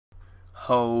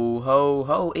Ho ho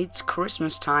ho, it's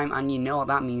Christmas time, and you know what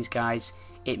that means, guys.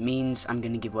 It means I'm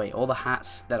going to give away all the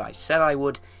hats that I said I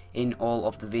would in all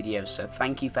of the videos. So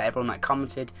thank you for everyone that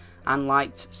commented and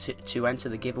liked to enter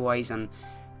the giveaways, and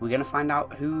we're going to find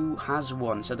out who has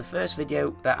won. So the first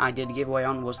video that I did a giveaway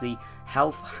on was the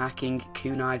health hacking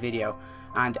kunai video,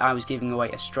 and I was giving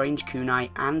away a strange kunai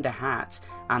and a hat,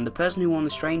 and the person who won the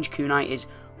strange kunai is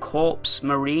Corpse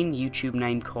Marine, YouTube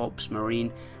name Corpse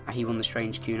Marine, and he won the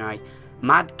strange kunai.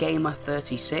 Mad Gamer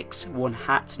 36 won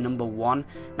hat number 1.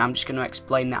 Now I'm just going to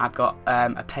explain that I've got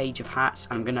a page of hats,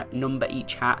 and I'm going to number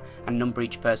each hat and number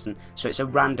each person. So it's a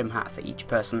random hat for each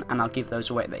person, and I'll give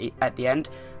those away at the end.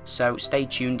 So stay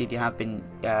tuned if you have been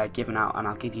given out, and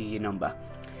I'll give you your number.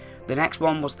 The next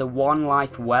one was the One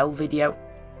Life Well video.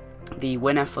 The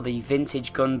winner for the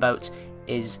vintage gunboat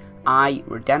is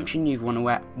Redemption. You've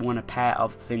won a pair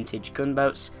of vintage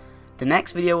gunboats. The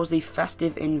next video was the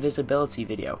festive invisibility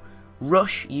video.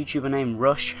 Rush, YouTuber name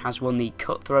Rush, has won the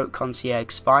Cutthroat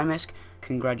Concierge Spy Misc.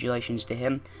 Congratulations to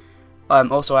him.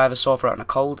 Also, I have a sore throat and a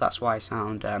cold, that's why I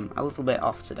sound a little bit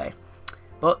off today.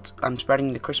 But I'm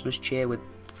spreading the Christmas cheer with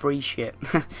free shit.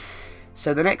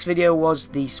 So the next video was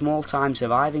the Small Time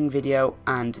Surviving video,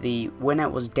 and the winner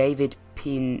was David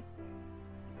Pineda,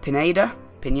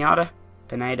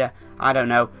 I don't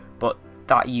know, but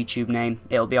that YouTube name,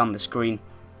 it'll be on the screen.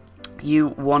 You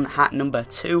won hat number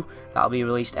 2, that'll be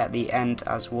released at the end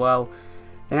as well.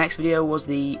 The next video was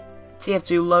the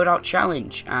TF2 Loadout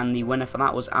Challenge, and the winner for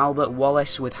that was Albert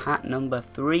Wallace with hat number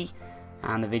 3.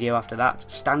 And the video after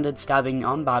that, Standard Stabbing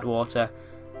on Badwater,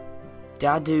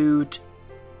 Dadude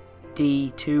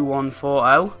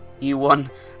D2140, you won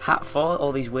hat 4,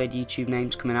 all these weird YouTube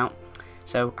names coming out.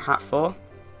 So hat 4.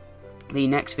 The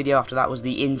next video after that was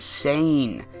the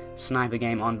insane sniper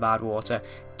game on Badwater,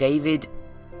 Dave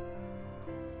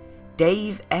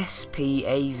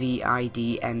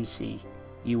SPAVIDMC,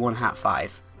 you won hat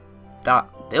 5.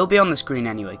 It'll be on the screen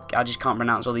anyway, I just can't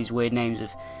pronounce all these weird names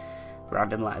with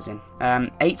random letters in.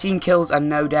 18 kills and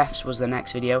no deaths was the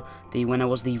next video. The winner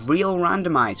was the Real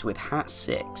Randomize with hat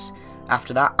 6.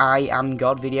 After that, I Am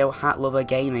God video, Hat Lover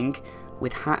Gaming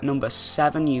with hat number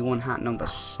 7, you won hat number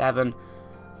 7.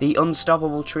 The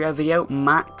Unstoppable Trio video,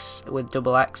 Max with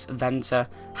XX Venter,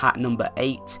 hat number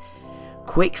 8.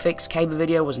 Quick Fix Caber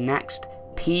video was next,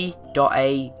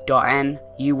 P.A.N,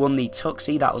 you won the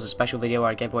Tuxie, that was a special video where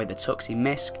I gave away the Tuxie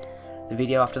Misc. The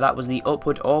video after that was the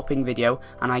Upward Orping video,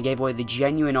 and I gave away the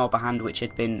genuine Orper hand, which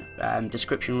had been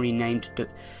description renamed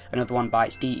another one by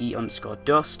its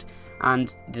DE_dust,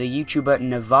 and the YouTuber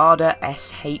Nevada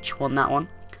SH won that one.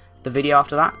 The video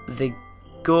after that, the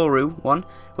Guru one,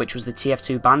 which was the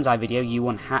TF2 Banzai video, you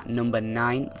won hat number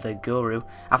 9, the Guru.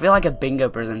 I feel like a bingo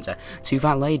presenter. 2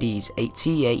 Fat Ladies,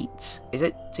 88. Is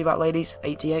it 2 Fat Ladies,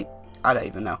 88? I don't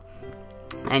even know.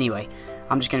 Anyway,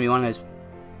 I'm just going to be one of those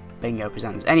bingo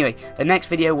presenters. Anyway, the next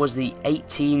video was the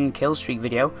 18 kill streak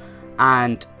video,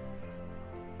 and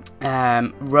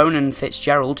Ronan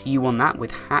Fitzgerald, you won that with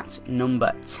hat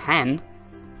number 10.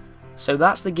 So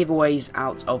that's the giveaways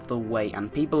out of the way,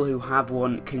 and people who have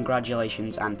won,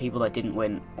 congratulations, and people that didn't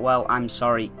win, well, I'm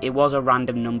sorry. It was a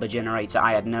random number generator,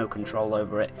 I had no control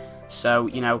over it. So,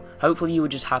 you know, hopefully you were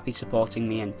just happy supporting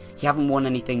me, and you haven't won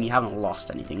anything, you haven't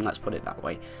lost anything, let's put it that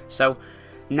way. So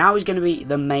now is going to be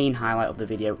the main highlight of the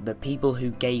video, the people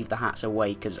who gave the hats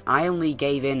away, because I only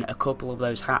gave in a couple of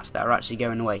those hats that are actually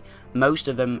going away. Most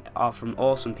of them are from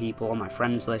awesome people on my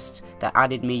friends list that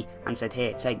added me and said,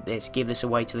 here, take this, give this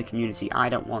away to the community, I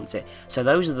don't want it. So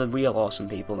those are the real awesome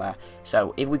people there.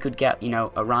 So if we could get, you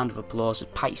know, a round of applause,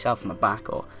 pat yourself on the back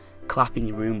or clap in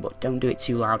your room, but don't do it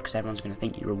too loud because everyone's going to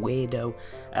think you're a weirdo.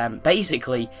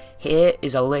 Basically, here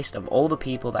is a list of all the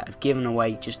people that have given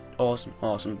away just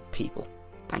awesome people.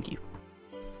 Thank you.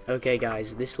 Okay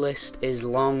guys, this list is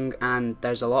long and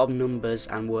there's a lot of numbers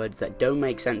and words that don't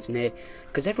make sense in here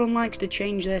because everyone likes to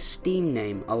change their Steam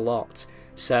name a lot.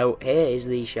 So here is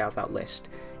the shout out list.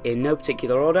 In no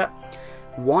particular order: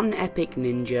 One Epic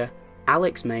Ninja,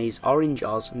 Alex Mays, Orange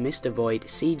Oz, Mr. Void,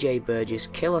 CJ Burgess,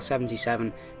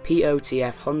 Killer77,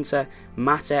 POTF Hunter,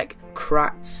 Matek,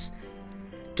 Kratz,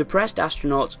 Depressed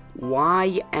Astronaut,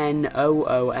 YNOOX,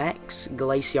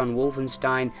 Glaceon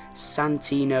Wolfenstein,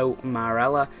 Santino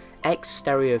Marella, X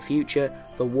Stereo Future,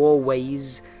 The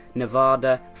Warways,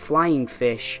 Nevada, Flying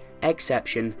Fish,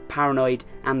 Exception, Paranoid,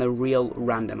 and The Real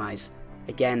Randomize.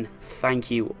 Again,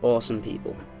 thank you, awesome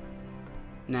people.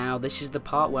 Now, this is the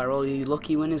part where all you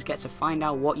lucky winners get to find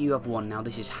out what you have won. Now,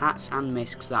 this is hats and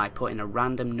miscs that I put in a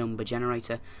random number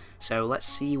generator. So, let's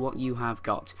see what you have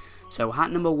got. So, hat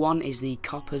number 1 is the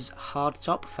Copper's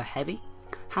Hardtop for heavy.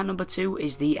 Hat number 2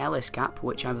 is the Ellis cap,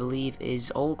 which I believe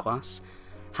is all class.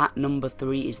 Hat number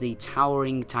 3 is the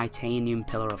Towering Titanium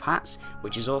Pillar of Hats,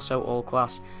 which is also all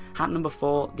class. Hat number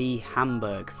 4, the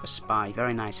Hamburg for Spy,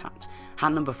 very nice hat.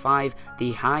 Hat number 5,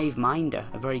 the Hive Minder,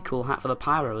 a very cool hat for the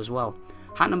Pyro as well.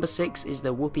 Hat number 6 is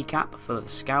the Whoopee cap for the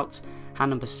Scout. Hat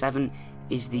number 7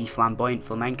 is the Flamboyant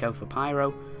Flamenco for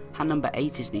Pyro. Hat number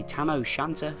 8 is the Tamo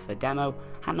Shanta for Demo.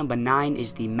 Hat number 9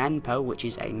 is the Menpo, which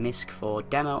is a misc for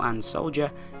Demo and Soldier.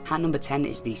 Hat number 10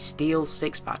 is the Steel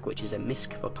 6-pack, which is a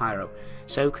misc for Pyro.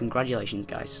 So congratulations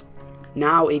guys.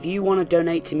 Now if you want to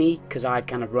donate to me, because I've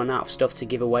kind of run out of stuff to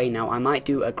give away now, I might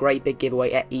do a great big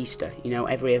giveaway at Easter. You know,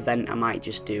 every event I might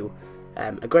just do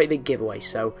a great big giveaway.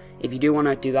 So if you do want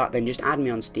to do that, then just add me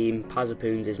on Steam.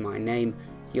 Pazapwns is my name.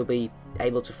 You'll be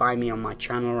able to find me on my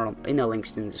channel or in the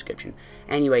links in the description.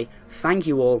 Anyway, thank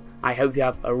you all. I hope you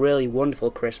have a really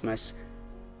wonderful Christmas.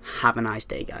 Have a nice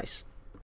day, guys.